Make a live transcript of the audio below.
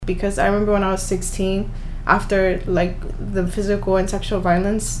Because I remember when I was 16, after like the physical and sexual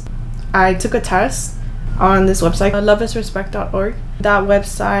violence, I took a test on this website, loveisrespect.org. That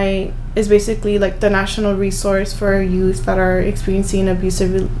website is basically like the national resource for youth that are experiencing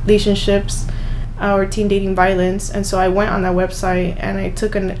abusive relationships or teen dating violence. And so I went on that website and I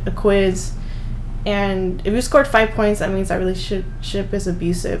took a quiz. And if you scored 5 points, that means that relationship is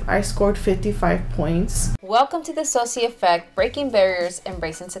abusive. I scored 55 points. Welcome to the Soci Effect, Breaking Barriers,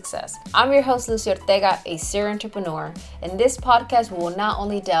 Embracing Success. I'm your host, Lucy Ortega, a serial entrepreneur. In this podcast, we will not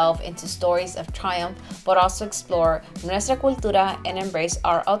only delve into stories of triumph, but also explore nuestra cultura and embrace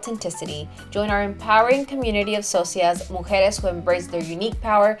our authenticity. Join our empowering community of socias, mujeres who embrace their unique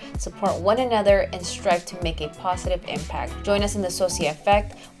power, support one another, and strive to make a positive impact. Join us in the Soci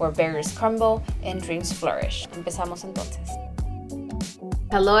Effect, where barriers crumble and dreams flourish. Empezamos entonces.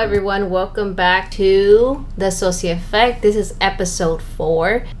 Hello everyone, welcome back to the Soci Effect. This is episode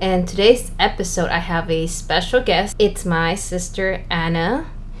 4, and today's episode I have a special guest. It's my sister Anna,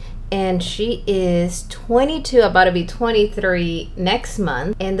 and she is 22, about to be 23 next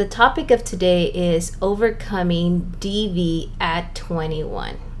month. And the topic of today is overcoming DV at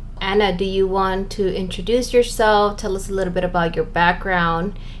 21. Anna, do you want to introduce yourself? Tell us a little bit about your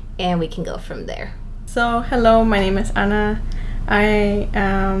background, and we can go from there. So, hello, my name is Anna. I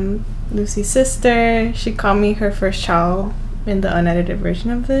am Lucy's sister. She called me her first child in the unedited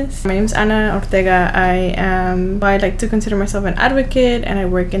version of this. My name is Anna Ortega. I like to consider myself an advocate, and I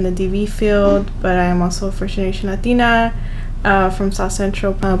work in the DV field, but I am also a First Generation Latina from South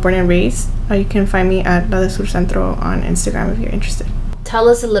Central, born and raised. You can find me at La de Sur Centro on Instagram if you're interested. Tell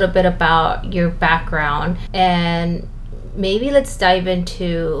us a little bit about your background, and maybe let's dive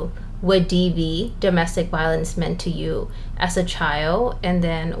into what DV, domestic violence, meant to you as a child, and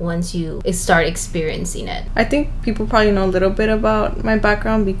then once you start experiencing it. I think people probably know a little bit about my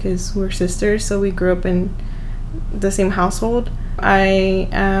background because we're sisters, so we grew up in the same household. I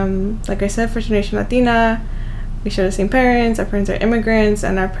am, like I said, First Generation Latina. We share the same parents. Our parents are immigrants,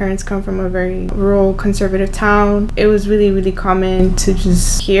 and our parents come from a very rural, conservative town. It was really, really common to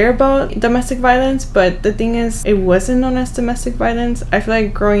just hear about domestic violence, but the thing is, it wasn't known as domestic violence. I feel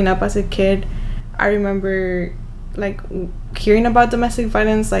like growing up as a kid, I remember like hearing about domestic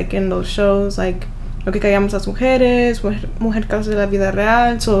violence like in those shows, like Lo que callamos las mujeres, Mujer Casos de la Vida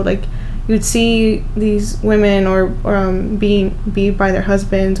Real. So like you'd see these women or being beat by their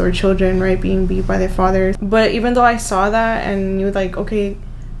husbands, or children, right, being beat by their fathers. But even though I saw that and knew like, okay,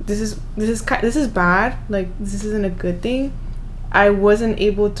 this is bad, like this isn't a good thing, I wasn't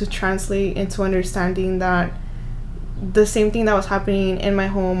able to translate into understanding that the same thing that was happening in my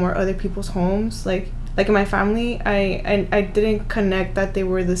home or other people's homes, like in my family, I didn't connect that they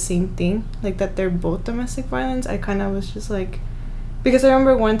were the same thing, like that they're both domestic violence. I kind of was just like, because I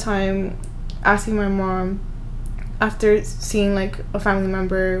remember one time asking my mom, after seeing like a family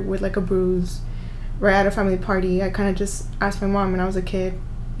member with like a bruise right at a family party, I kind of just asked my mom, and I was a kid,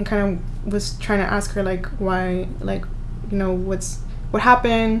 and kind of was trying to ask her like why, like, you know, what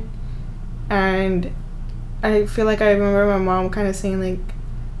happened. And I feel like I remember my mom kind of saying like,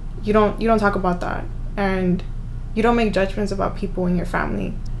 you don't talk about that, and you don't make judgments about people in your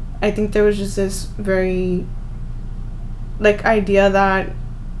family. I think there was just this very like idea that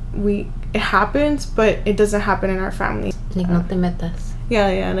it happens, but it doesn't happen in our family. Like, no te metas.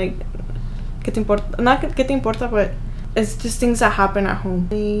 Yeah, like, ¿qué te importa? Not ¿qué te importa, but it's just things that happen at home.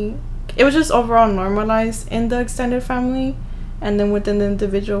 It was just overall normalized in the extended family, and then within the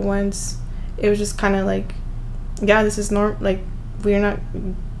individual ones, it was just kind of like, yeah, this is like,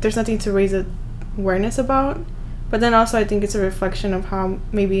 there's nothing to raise awareness about. But then also I think it's a reflection of how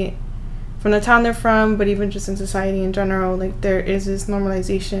maybe from the town they're from, but even just in society in general, like there is this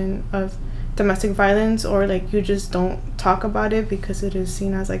normalization of domestic violence, or like you just don't talk about it because it is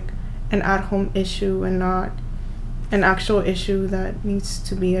seen as like an at-home issue and not an actual issue that needs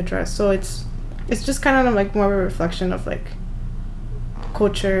to be addressed. So it's just kind of like more of a reflection of like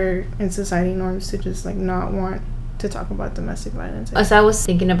culture and society norms to just like not want to talk about domestic violence. As I was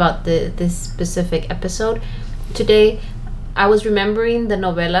thinking about this specific episode today, I was remembering the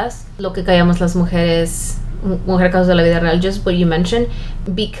novelas, Lo que callamos las mujeres, Mujer Casos de la Vida Real, just what you mentioned,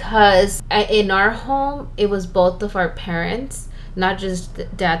 because in our home, it was both of our parents, not just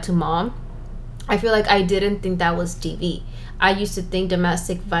dad to mom. I feel like I didn't think that was DV. I used to think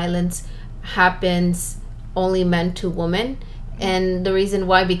domestic violence happens only men to women. And the reason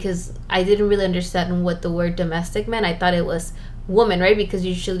why, because I didn't really understand what the word domestic meant. I thought it was woman, right? Because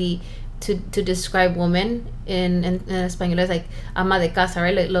usually to describe woman in español is like ama de casa,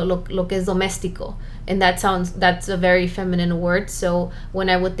 right? Like lo que es doméstico. and that's a very feminine word. So when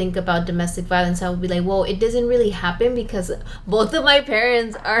I would think about domestic violence, I would be like, well, it doesn't really happen because both of my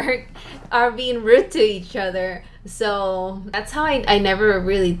parents are being rude to each other. So that's how I never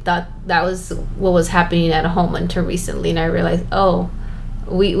really thought that was what was happening at home until recently, and I realized, oh,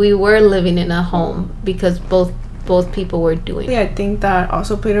 we were living in a home because both people were doing it. Yeah, I think that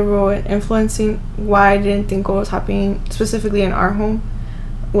also played a role in influencing why I didn't think what was happening specifically in our home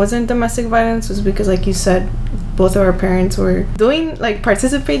wasn't domestic violence, was because, like you said, both of our parents were doing, like,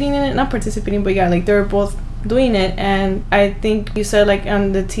 participating in it, not participating, but yeah, like, they were both doing it. And I think you said, like,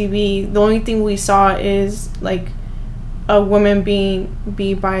 on the TV, the only thing we saw is, like, a woman being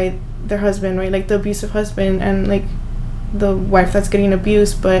beat by their husband, right, like the abusive husband, and like the wife that's getting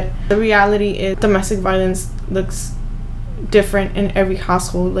abused. But the reality is domestic violence looks different in every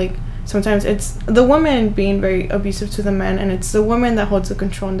household. Like, sometimes it's the woman being very abusive to the man, and it's the woman that holds the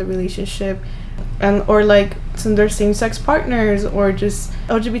control in the relationship. And or like some their same-sex partners, or just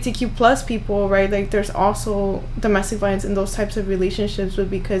LGBTQ plus people, right? Like, there's also domestic violence in those types of relationships, but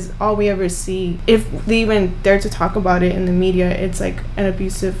because all we ever see, if they even dare to talk about it in the media, it's like an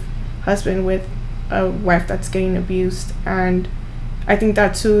abusive husband with a wife that's getting abused. And I think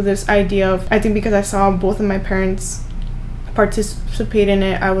that too, this idea of, I think because I saw both of my parents participate in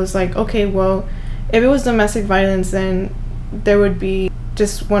it, I was like, okay, well, if it was domestic violence, then there would be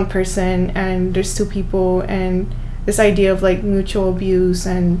just one person and there's two people, and this idea of like mutual abuse.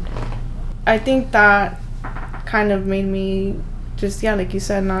 And I think that kind of made me just, yeah, like you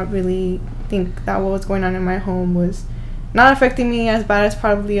said, not really think that what was going on in my home was not affecting me as bad as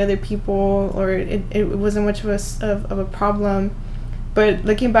probably other people, or it wasn't much of a problem. But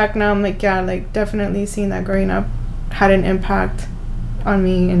looking back now, I'm like, yeah, like definitely seeing that growing up had an impact on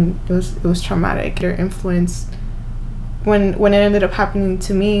me, and it was traumatic. Their influence, when it ended up happening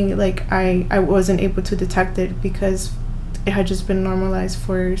to me, like I wasn't able to detect it because it had just been normalized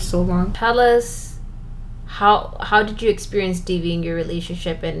for so long. Tell us, how did you experience DV in your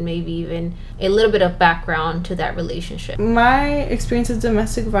relationship, and maybe even a little bit of background to that relationship? My experience with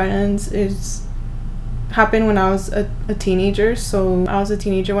domestic violence happened when I was a teenager. So I was a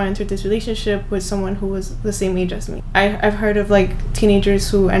teenager when I entered this relationship with someone who was the same age as me. I've heard of like teenagers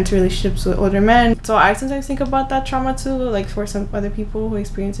who enter relationships with older men. So I sometimes think about that trauma too, like for some other people who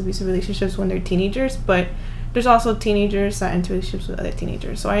experience abusive relationships when they're teenagers. But there's also teenagers that enter relationships with other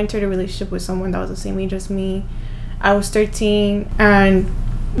teenagers. So I entered a relationship with someone that was the same age as me. I was 13, and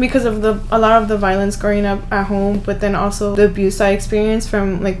because of a lot of the violence growing up at home, but then also the abuse I experienced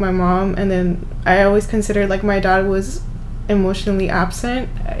from like my mom, and then I always considered like my dad was emotionally absent,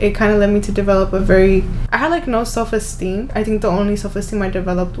 it kind of led me to develop I had like no self-esteem. I think the only self-esteem I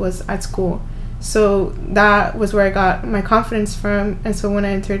developed was at school. So that was where I got my confidence from. And so when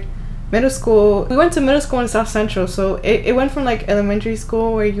I entered middle school, we went to middle school in South Central, so it went from like elementary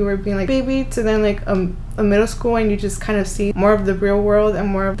school where you were being like baby to then like a middle school, and you just kind of see more of the real world and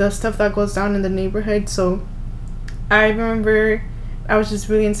more of the stuff that goes down in the neighborhood. So I remember I was just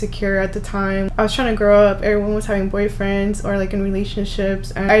really insecure at the time. I was trying to grow up, everyone was having boyfriends or like in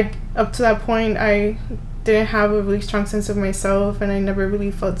relationships, and up to that point I didn't have a really strong sense of myself, and I never really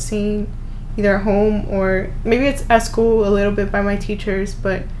felt seen either at home or maybe it's at school a little bit by my teachers,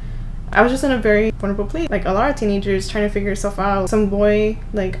 but I was just in a very vulnerable place. Like a lot of teenagers trying to figure yourself out. Some boy,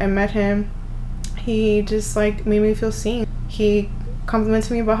 like I met him, he just like made me feel seen. He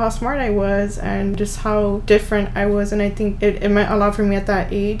complimented me about how smart I was and just how different I was, and I think it meant a lot for me at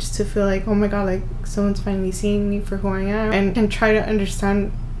that age to feel like, oh my god, like someone's finally seeing me for who I am and can try to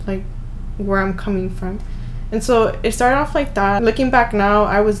understand like where I'm coming from. And so it started off like that. Looking back now,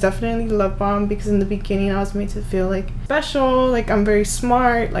 I was definitely love bombed because in the beginning I was made to feel like special, like I'm very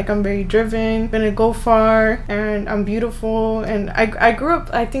smart, like I'm very driven, gonna go far, and I'm beautiful. And I grew up,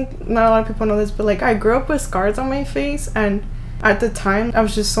 I think not a lot of people know this, but like I grew up with scars on my face, and at the time I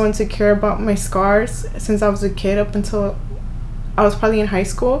was just so insecure about my scars since I was a kid up until I was probably in high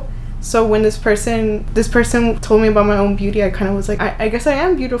school. So when this person told me about my own beauty, I kind of was like, I guess I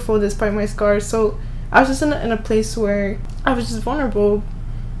am beautiful despite my scars. So I was just in a place where I was just vulnerable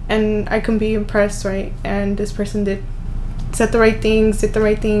and I can be impressed, right? And this person did the right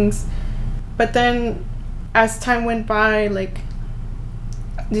things. But then as time went by, like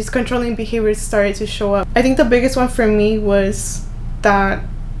these controlling behaviors started to show up. I think the biggest one for me was that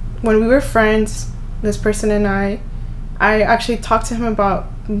when we were friends, this person and I actually talked to him about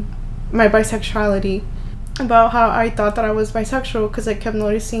my bisexuality, about how I thought that I was bisexual because I kept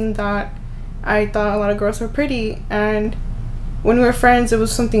noticing that I thought a lot of girls were pretty, and when we were friends, it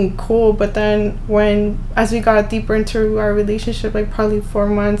was something cool. But then as we got deeper into our relationship, like probably 4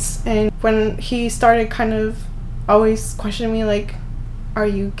 months, and when he started kind of always questioning me, like, are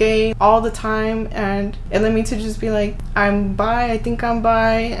you gay, all the time, and it led me to just be like, I'm bi, I think I'm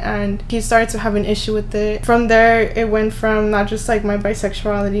bi, and he started to have an issue with it. From there, it went from not just like my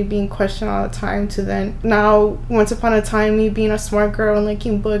bisexuality being questioned all the time to then now, once upon a time, me being a smart girl and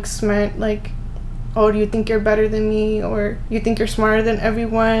liking books meant like, oh, do you think you're better than me, or you think you're smarter than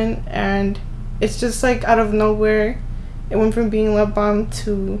everyone? And it's just like out of nowhere, it went from being love bombed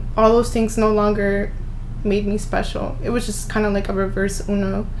to all those things no longer made me special. It was just kind of like a reverse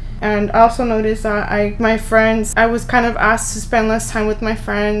Uno. And I also noticed that my friends, I was kind of asked to spend less time with my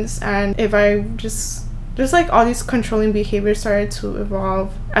friends, and if I just like all these controlling behaviors started to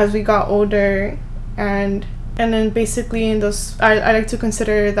evolve as we got older. And then basically in those, I like to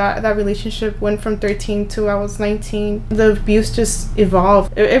consider that relationship went from 13 to I was 19. The abuse just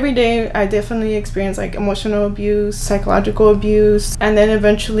evolved. Every day I definitely experienced like emotional abuse, psychological abuse, and then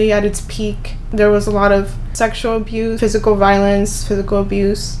eventually at its peak, there was a lot of sexual abuse, physical violence, physical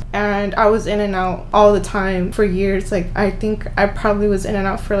abuse, and I was in and out all the time for years. Like, I think I probably was in and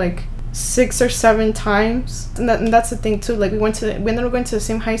out for like 6 or 7 times. And that's the thing too, like we ended up going to the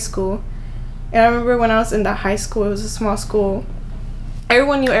same high school. And I remember when I was in that high school, it was a small school,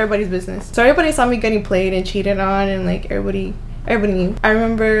 everyone knew everybody's business. So everybody saw me getting played and cheated on, and like everybody knew. I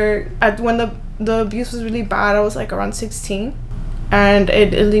remember when the abuse was really bad, I was like around 16, and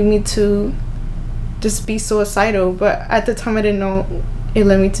it led me to just be suicidal. But at the time I didn't know it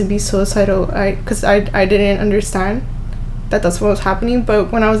led me to be suicidal, because I didn't understand that that's what was happening.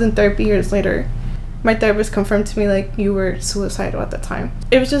 But when I was in therapy years later, my therapist confirmed to me, like, you were suicidal at the time.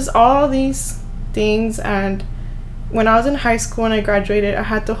 It was just all these things. And when I was in high school and I graduated, I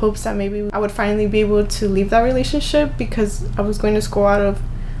had the hopes that maybe I would finally be able to leave that relationship, because I was going to school out of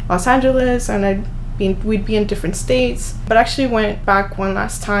Los Angeles and we'd be in different states. But I actually went back one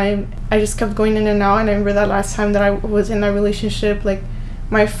last time. I just kept going in and out. And I remember that last time that I was in that relationship, like,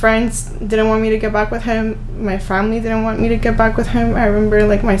 my friends didn't want me to get back with him. My family didn't want me to get back with him. I remember,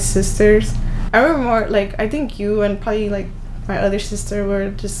 like, my sisters. I remember more, like, I think you and probably, like, my other sister were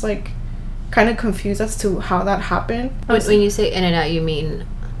just, like, kind of confused as to how that happened. When you say in and out, you mean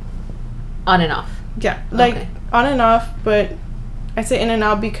on and off? Yeah, like, okay. On and off, but I say in and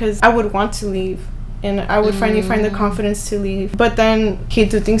out because I would want to leave, and I would finally find the confidence to leave. But then he'd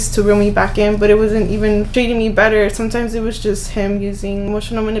do things to reel me back in, but it wasn't even treating me better. Sometimes it was just him using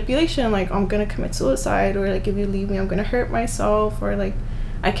emotional manipulation, like, I'm gonna commit suicide, or, like, if you leave me, I'm gonna hurt myself, or, like,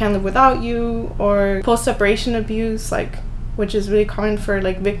 I can't live without you, or post-separation abuse, like, which is really common for,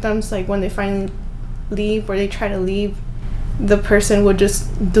 like, victims. Like, when they finally leave or they try to leave, the person would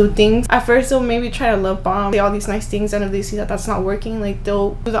just do things. At first, they'll maybe try to love bomb, say all these nice things, and if they see that that's not working, like,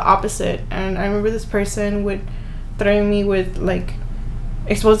 they'll do the opposite. And I remember this person would threaten me with, like,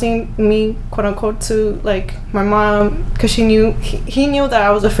 exposing me, quote unquote, to, like, my mom, because he knew that I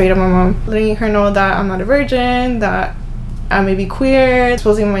was afraid of my mom, letting her know that I'm not a virgin, that I may be queer,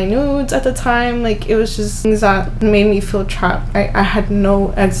 exposing my nudes at the time. Like, it was just things that made me feel trapped. I had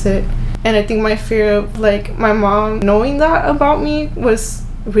no exit. And I think my fear of, like, my mom knowing that about me was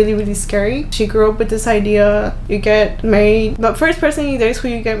really, really scary. She grew up with this idea, you get married, the first person you date is who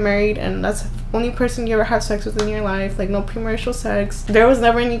you get married, and that's the only person you ever have sex with in your life. Like, no premarital sex. There was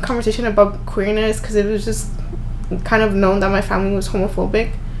never any conversation about queerness, because it was just kind of known that my family was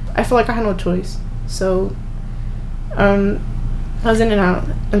homophobic. I felt like I had no choice. So I was in and out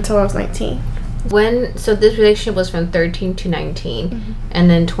until I was 19. So this relationship was from 13 to 19, and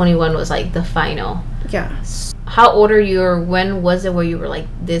then 21 was, like, the final. Yeah. How old are you, or when was it where you were like,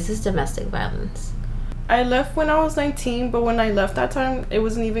 this is domestic violence? I left when I was 19, but when I left that time, it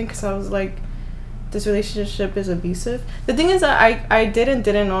wasn't even because I was like, this relationship is abusive. The thing is that I didn't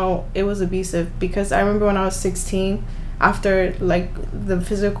know it was abusive, because I remember when I was 16, after, like, the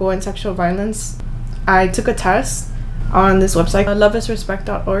physical and sexual violence, I took a test on this website,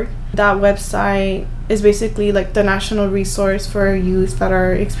 loveisrespect.org. That website is basically, like, the national resource for youth that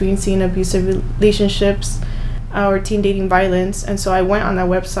are experiencing abusive relationships or teen dating violence. And so I went on that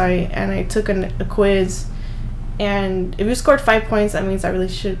website and I took a quiz, and if you scored 5 points, that means that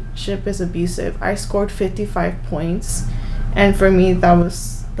relationship is abusive. I scored 55 points, and for me that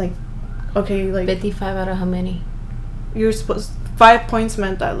was like, okay, like 55 out of how many? 5 points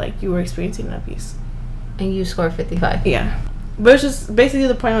meant that, like, you were experiencing an abuse. And you scored 55. Yeah. But it's just basically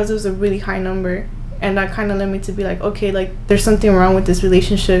the point was it was a really high number, and that kind of led me to be like, okay, like, there's something wrong with this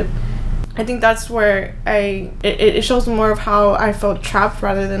relationship. I think that's where it shows more of how I felt trapped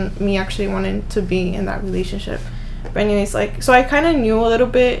rather than me actually wanting to be in that relationship. But anyways, like, so I kind of knew a little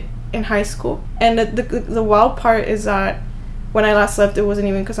bit in high school. And the wild part is that when I last left, it wasn't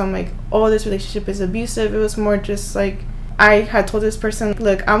even because I'm like, oh, this relationship is abusive. It was more just like, I had told this person,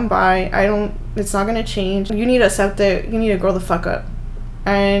 look, I'm bi. It's not going to change. You need to accept it. You need to grow the fuck up.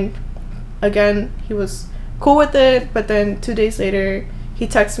 And again, he was cool with it. But then 2 days later, he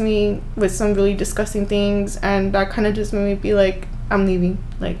texted me with some really disgusting things. And that kind of just made me be like, I'm leaving.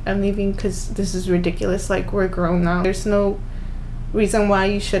 Like, I'm leaving because this is ridiculous. Like, we're grown now. There's no reason why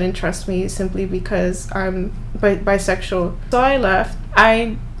you shouldn't trust me simply because I'm bisexual. So I left.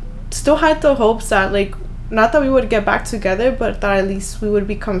 I still had the hopes that, like, not that we would get back together, but that at least we would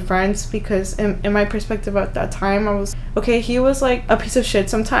become friends, because in my perspective at that time, I was, okay, he was like a piece of shit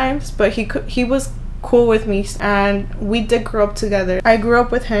sometimes, but he was cool with me, and we did grow up together. I grew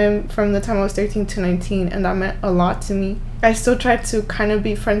up with him from the time I was 13 to 19, and that meant a lot to me. I still tried to kind of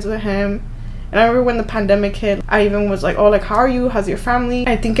be friends with him. And I remember when the pandemic hit, I even was like, oh, like, how are you? How's your family?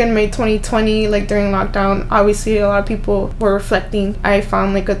 I think in May 2020, like, during lockdown, obviously a lot of people were reflecting. I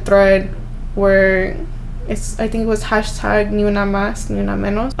found, like, a thread where I think it was hashtag Ni Una Más, Ni Una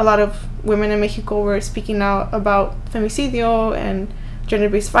Menos. A lot of women in Mexico were speaking out about femicidio and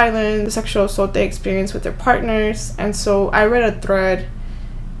gender-based violence, the sexual assault they experienced with their partners. And so I read a thread,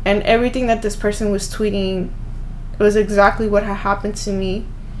 and everything that this person was tweeting was exactly what had happened to me.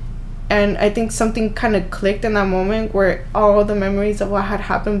 And I think something kind of clicked in that moment where all the memories of what had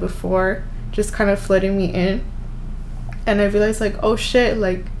happened before just kind of flooded me in. And I realized, like, oh shit,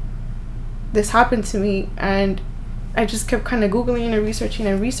 like, this happened to me. And I just kept kind of Googling and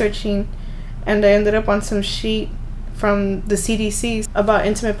researching. And I ended up on some sheet from the CDC about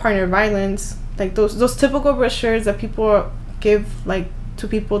intimate partner violence. Like those typical brochures that people give, like, to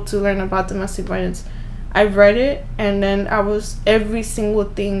people to learn about domestic violence. I read it, and then every single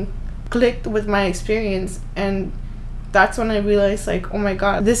thing clicked with my experience, and that's when I realized, like, oh my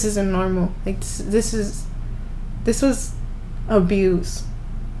god, this isn't normal. Like, this was abuse,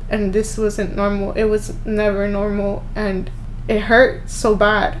 and this wasn't normal. It was never normal, and it hurt so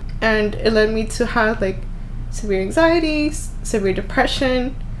bad, and it led me to have, like, severe anxiety, severe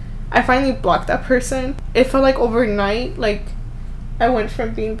depression. I finally blocked that person. It felt like overnight, like, I went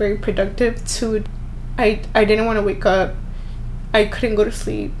from being very productive to I didn't want to wake up. I couldn't go to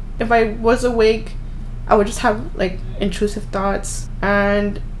sleep. If I was awake, I would just have, like, intrusive thoughts,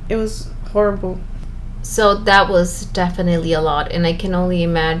 and it was horrible. So that was definitely a lot, and I can only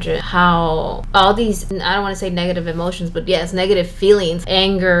imagine how all these, I don't want to say negative emotions, but yes, negative feelings,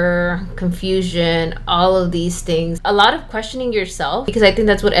 anger, confusion, all of these things, a lot of questioning yourself, because I think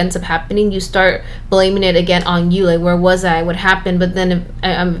that's what ends up happening. You start blaming it again on you, like, where was I, what happened? But then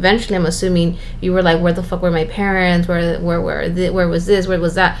eventually I'm assuming you were like, where the fuck were my parents, where was this, where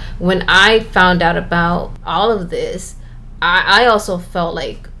was that? When I found out about all of this, I also felt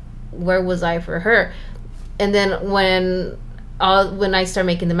like, where was I for her? And then when I started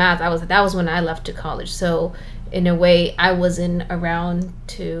making the math, that was when I left to college. So in a way, I wasn't around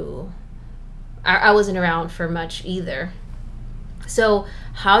for much either. So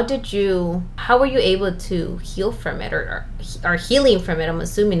how were you able to heal from it, or healing from it? I'm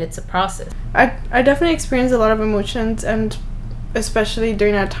assuming it's a process. I definitely experienced a lot of emotions, and especially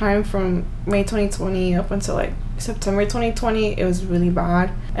during that time from May 2020 up until, like, September 2020, it was really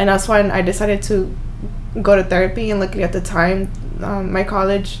bad. And that's when I decided to go to therapy. And luckily at the time, my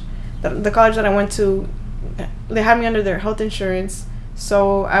college, the college that I went to, they had me under their health insurance,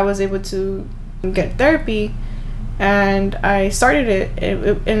 so I was able to get therapy, and I started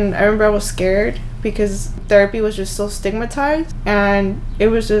it. And I remember I was scared because therapy was just so stigmatized, and it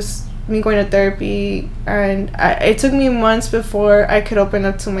was just me going to therapy, and it took me months before I could open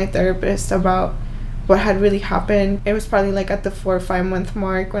up to my therapist about what had really happened. It was probably like at the 4 or 5 month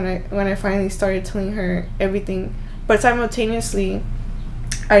mark when I finally started telling her everything. But simultaneously,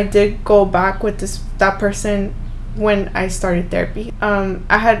 I did go back with that person when I started therapy.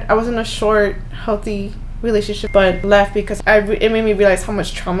 I was in a short, healthy relationship, but left because it made me realize how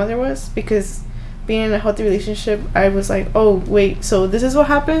much trauma there was. Because being in a healthy relationship, I was like, oh wait, so this is what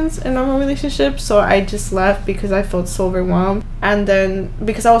happens in normal relationships. So I just left because I felt so overwhelmed. And then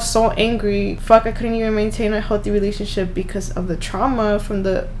because I was so angry, I couldn't even maintain a healthy relationship because of the trauma from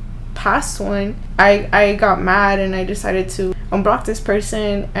the past one. I got mad, and I decided to unblock this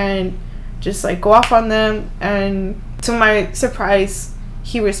person and just, like, go off on them. And to my surprise,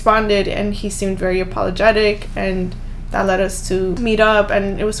 he responded, and he seemed very apologetic, and that led us to meet up.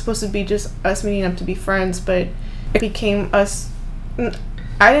 And it was supposed to be just us meeting up to be friends, but it became us.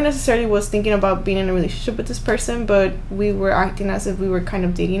 I didn't necessarily was thinking about being in a relationship with this person, but we were acting as if we were kind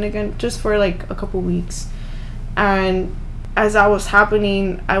of dating again, just for, like, a couple weeks. And as that was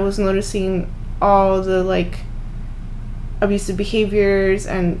happening, I was noticing all the like abusive behaviors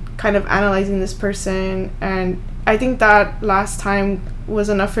and kind of analyzing this person. And I think that last time was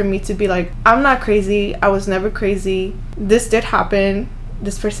enough for me to be like, I'm not crazy. I was never crazy. This did happen.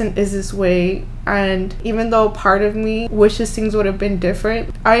 This person is this way. And even though part of me wishes things would have been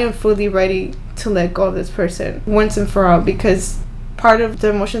different, I am fully ready to let go of this person once and for all, because part of the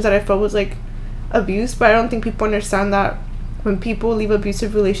emotions that I felt was like abuse. But I don't think people understand that when people leave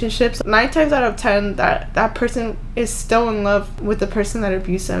abusive relationships, 9 times out of 10 that person is still in love with the person that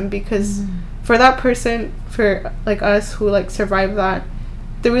abused them, because for that person, for like us who like survived that,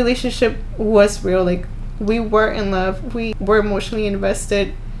 the relationship was real. Like, we were in love, we were emotionally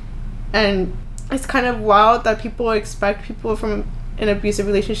invested. And it's kind of wild that people expect people from in abusive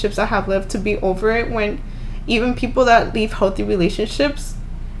relationships that have lived to be over it, when even people that leave healthy relationships,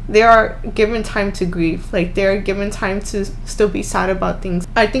 they are given time to grieve. Like, they are given time to still be sad about things.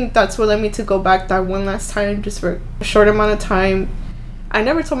 I think that's what led me to go back that one last time, just for a short amount of time. I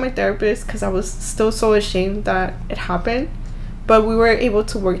never told my therapist because I was still so ashamed that it happened, but we were able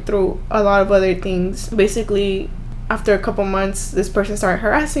to work through a lot of other things. Basically, after a couple months, this person started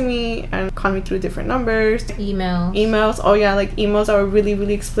harassing me and calling me through different numbers. Emails. Oh yeah, like emails that were really,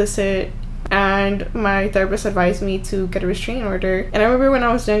 really explicit. And my therapist advised me to get a restraining order. And I remember when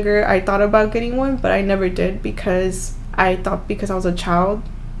I was younger, I thought about getting one, but I never did, because I thought because I was a child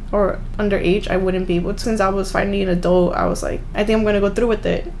or underage, I wouldn't be able to. Since I was finally an adult, I was like, I think I'm going to go through with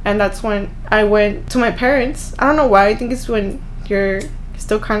it. And that's when I went to my parents. I don't know why. I think it's when you're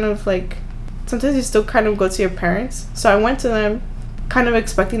still kind of like, sometimes you still kind of go to your parents. So I went to them kind of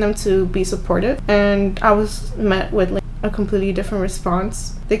expecting them to be supportive. And I was met with like a completely different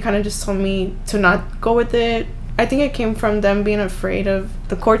response. They kind of just told me to not go with it. I think it came from them being afraid of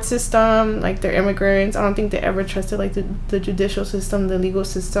the court system. Like, they're immigrants. I don't think they ever trusted like the judicial system, the legal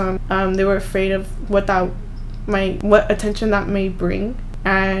system. They were afraid of what attention that may bring.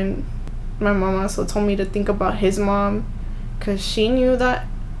 And my mom also told me to think about his mom, because she knew that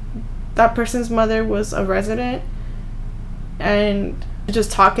that person's mother was a resident, and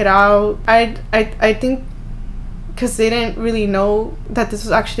just talk it out. I think because they didn't really know that this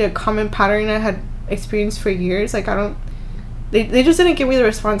was actually a common pattern I had experienced for years. Like, they just didn't give me the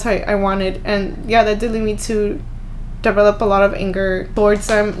response I wanted. And yeah, that did lead me to develop a lot of anger towards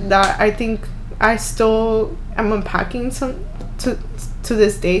them that I think I still am unpacking to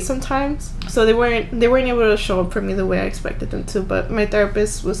this day sometimes. So they weren't able to show up for me the way I expected them to. But my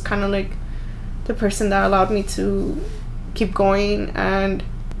therapist was kind of like the person that allowed me to keep going. And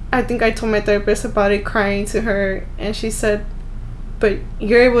I think I told my therapist about it, crying to her, and she said, but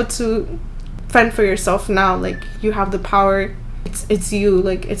you're able to fend for yourself now. Like, you have the power. It's you.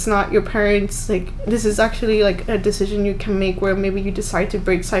 Like, it's not your parents. Like, this is actually like a decision you can make, where maybe you decide to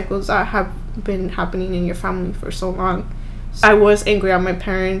break cycles that have been happening in your family for so long. So I was angry at my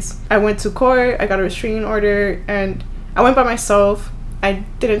parents. I went to court. I got a restraining order, and I went by myself. I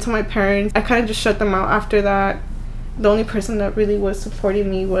didn't tell my parents. I kind of just shut them out after that. The only person that really was supporting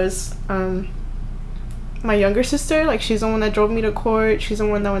me was my younger sister. Like, she's the one that drove me to court. She's the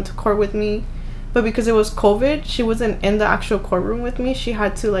one that went to court with me. But because it was COVID, she wasn't in the actual courtroom with me. She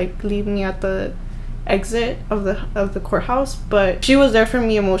had to like leave me at the exit of the courthouse. But she was there for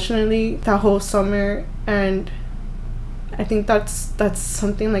me emotionally that whole summer, and I think that's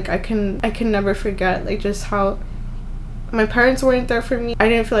something like I can never forget. Like, just how my parents weren't there for me. I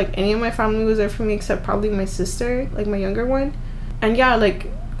didn't feel like any of my family was there for me except probably my sister, like my younger one. And yeah, like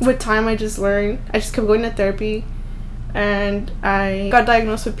with time I just kept going to therapy, and I got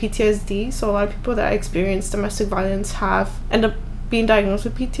diagnosed with PTSD. So a lot of people that experience domestic violence end up being diagnosed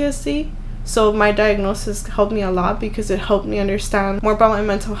with PTSD. So my diagnosis helped me a lot, because it helped me understand more about my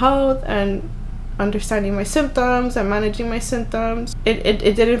mental health and understanding my symptoms and managing my symptoms. It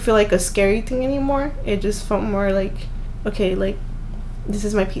didn't feel like a scary thing anymore. It just felt more like, okay, like, this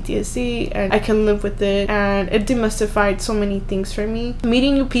is my PTSD and I can live with it. And it demystified so many things for me.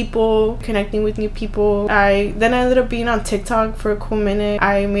 Meeting new people, connecting with new people. I ended up being on TikTok for a cool minute.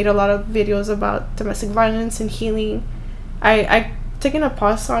 I made a lot of videos about domestic violence and healing. I taken a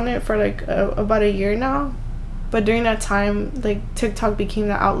pause on it for like about a year now. But during that time, like, TikTok became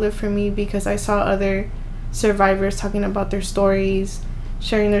the outlet for me, because I saw other survivors talking about their stories,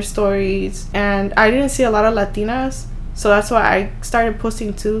 sharing their stories. And I didn't see a lot of Latinas. So that's why I started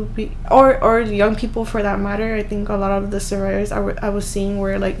posting too, or young people for that matter. I think a lot of the survivors I was seeing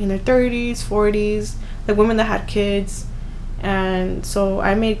were like in their 30s, 40s, like women that had kids. And so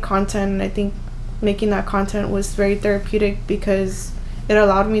I made content, and I think making that content was very therapeutic, because it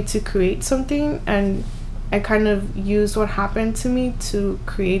allowed me to create something and I kind of use what happened to me to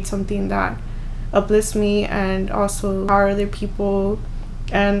create something that uplifts me and also empower other people.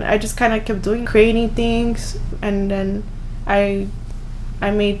 And I just kind of kept creating things, and then I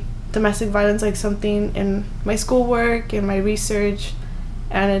made domestic violence like something in my schoolwork and my research,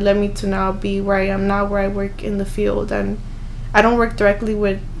 and it led me to now be where I am now, where I work in the field. And I don't work directly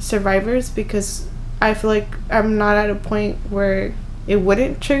with survivors because I feel like I'm not at a point where it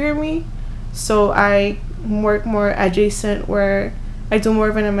wouldn't trigger me, so I work more adjacent, where I do more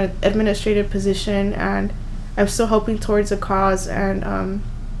of an administrative position, and I'm still hoping towards a cause. And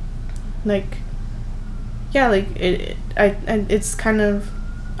it's kind of,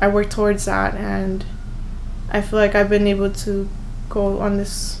 I work towards that, and I feel like I've been able to go on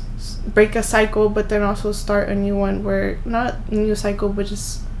this, break a cycle, but then also start a new one, where not a new cycle, but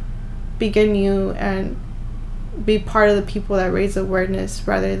just begin new and be part of the people that raise awareness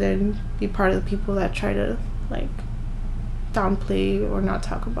rather than be part of the people that try to like downplay or not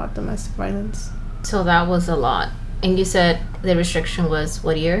talk about domestic violence. So that was a lot. And you said the restriction was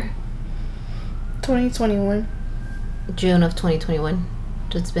what year? 2021. June of 2021.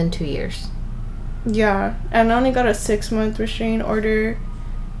 So it's been 2 years. Yeah, and I only got a 6-month restraining order,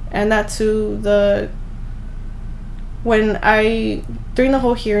 and that too, during the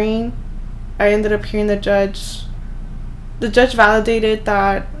whole hearing, I ended up hearing the judge validated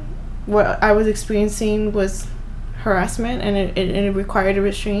that what I was experiencing was harassment, and it required a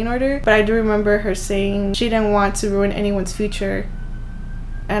restraining order. But I do remember her saying she didn't want to ruin anyone's future,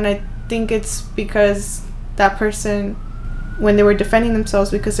 and I think it's because that person, when they were defending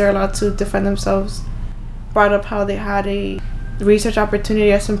themselves, because they're allowed to defend themselves, brought up how they had a research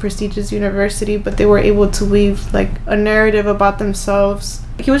opportunity at some prestigious university, but they were able to weave like a narrative about themselves.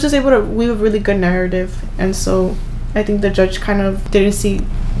 He was just able to weave a really good narrative, and so I think the judge kind of didn't see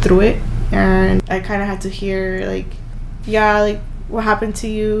through it, and I kind of had to hear like, yeah, like what happened to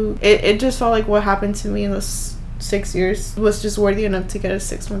you. It just felt like what happened to me in those 6 years was just worthy enough to get a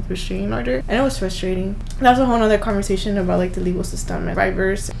 6-month restraining order, and it was frustrating. That was a whole other conversation about like the legal system and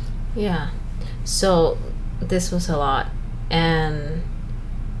survivors. Yeah, so this was a lot, and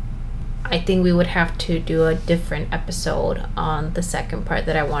I think we would have to do a different episode on the second part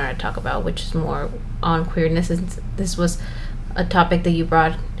that I wanted to talk about, which is more on queerness. This was a topic that you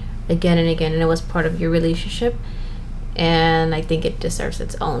brought again and again, and it was part of your relationship, and I think it deserves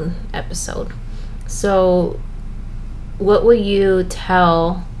its own episode. So what would you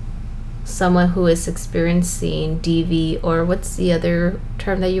tell someone who is experiencing DV, or what's the other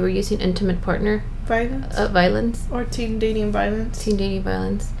term that you were using, intimate partner violence or teen dating violence?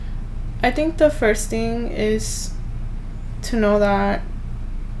 I think the first thing is to know that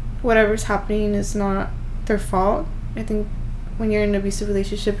whatever's happening is not their fault. I think when you're in an abusive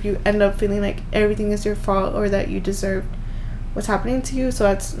relationship, you end up feeling like everything is your fault, or that you deserve what's happening to you. So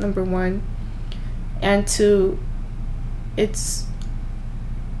that's number one. And two, it's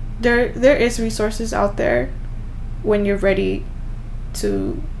there is resources out there when you're ready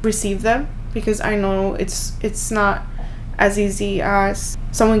to receive them, because I know it's not as easy as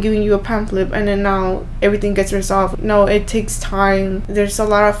someone giving you a pamphlet and then now everything gets resolved. No, it takes time. There's a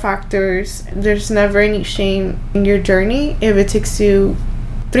lot of factors. There's never any shame in your journey. If it takes you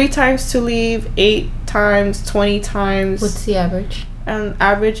 3 times to leave, 8 times, 20 times. What's the average? On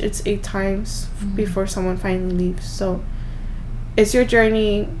average, it's 8 times before someone finally leaves. So it's your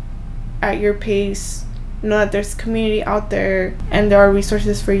journey at your pace. Know that there's community out there and there are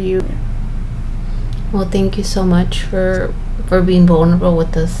resources for you. Well, thank you so much for being vulnerable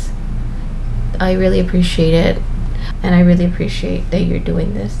with us. I really appreciate it, and I really appreciate that you're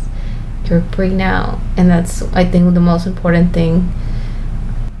doing this. You're free now, and that's, I think, the most important thing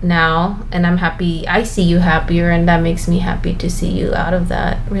now. And I'm happy. I see you happier, and that makes me happy to see you out of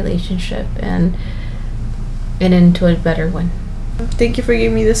that relationship and into a better one. Thank you for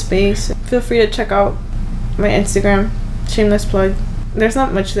giving me the space. Feel free to check out my Instagram. Shameless plug. There's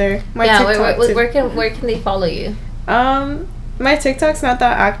not much there. My TikTok where can they follow you? My TikTok's not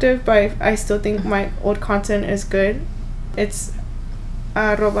that active, but I still think my old content is good. It's @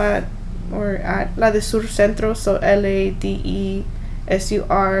 or at La de Sur Centro, so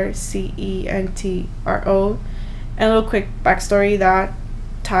LADESURCENTRO. And a little quick backstory: that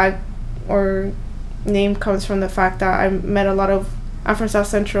tag or name comes from the fact that I'm from South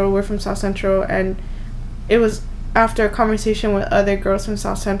Central, we're from South Central, and it was after a conversation with other girls from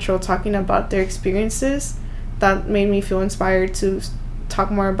South Central talking about their experiences that made me feel inspired to talk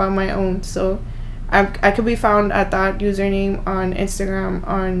more about my own. So I could be found at that username on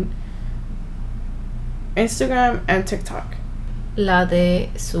Instagram and TikTok. La de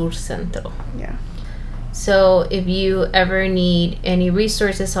Sur Centro. Yeah. So if you ever need any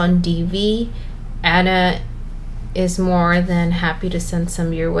resources on DV, Anna is more than happy to send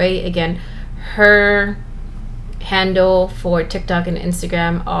some your way. Again, her handle for TikTok and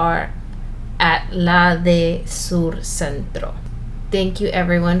Instagram are at La de Sur Centro. Thank you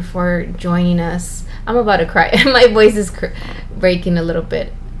everyone for joining us. I'm about to cry. My voice is breaking a little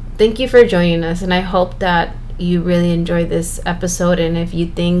bit. Thank you for joining us, and I hope that you really enjoyed this episode. And if you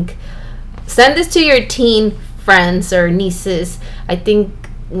think, send this to your teen friends or nieces. I think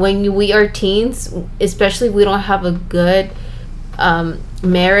when we are teens, especially, we don't have a good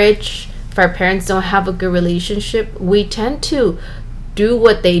marriage, if our parents don't have a good relationship, we tend to do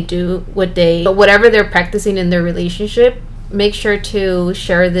whatever they're practicing in their relationship. Make sure to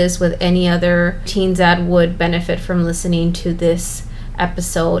share this with any other teens that would benefit from listening to this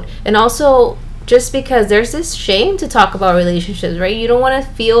episode. And also, just because there's this shame to talk about relationships, right? You don't want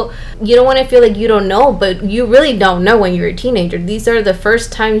to feel like you don't know, but you really don't know when you're a teenager. These are the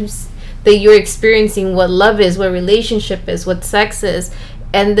first times that you're experiencing what love is, what relationship is, what sex is.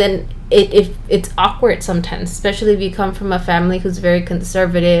 And then it's awkward sometimes, especially if you come from a family who's very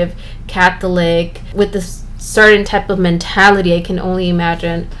conservative, Catholic, with this certain type of mentality. I can only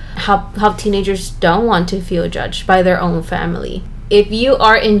imagine how teenagers don't want to feel judged by their own family. If you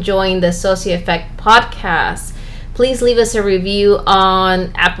are enjoying the Socio Effect podcast, please leave us a review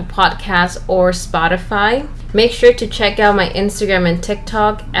on Apple Podcasts or Spotify. Make sure to check out my Instagram and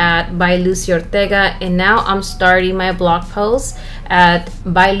TikTok at by Lucy Ortega. And now I'm starting my blog post at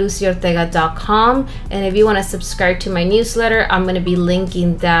bylucyortega.com. And if you want to subscribe to my newsletter, I'm going to be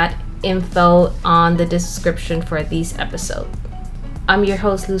linking that info on the description for these episodes. I'm your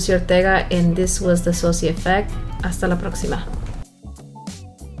host, Lucy Ortega, and this was the Socio Effect. Hasta la próxima.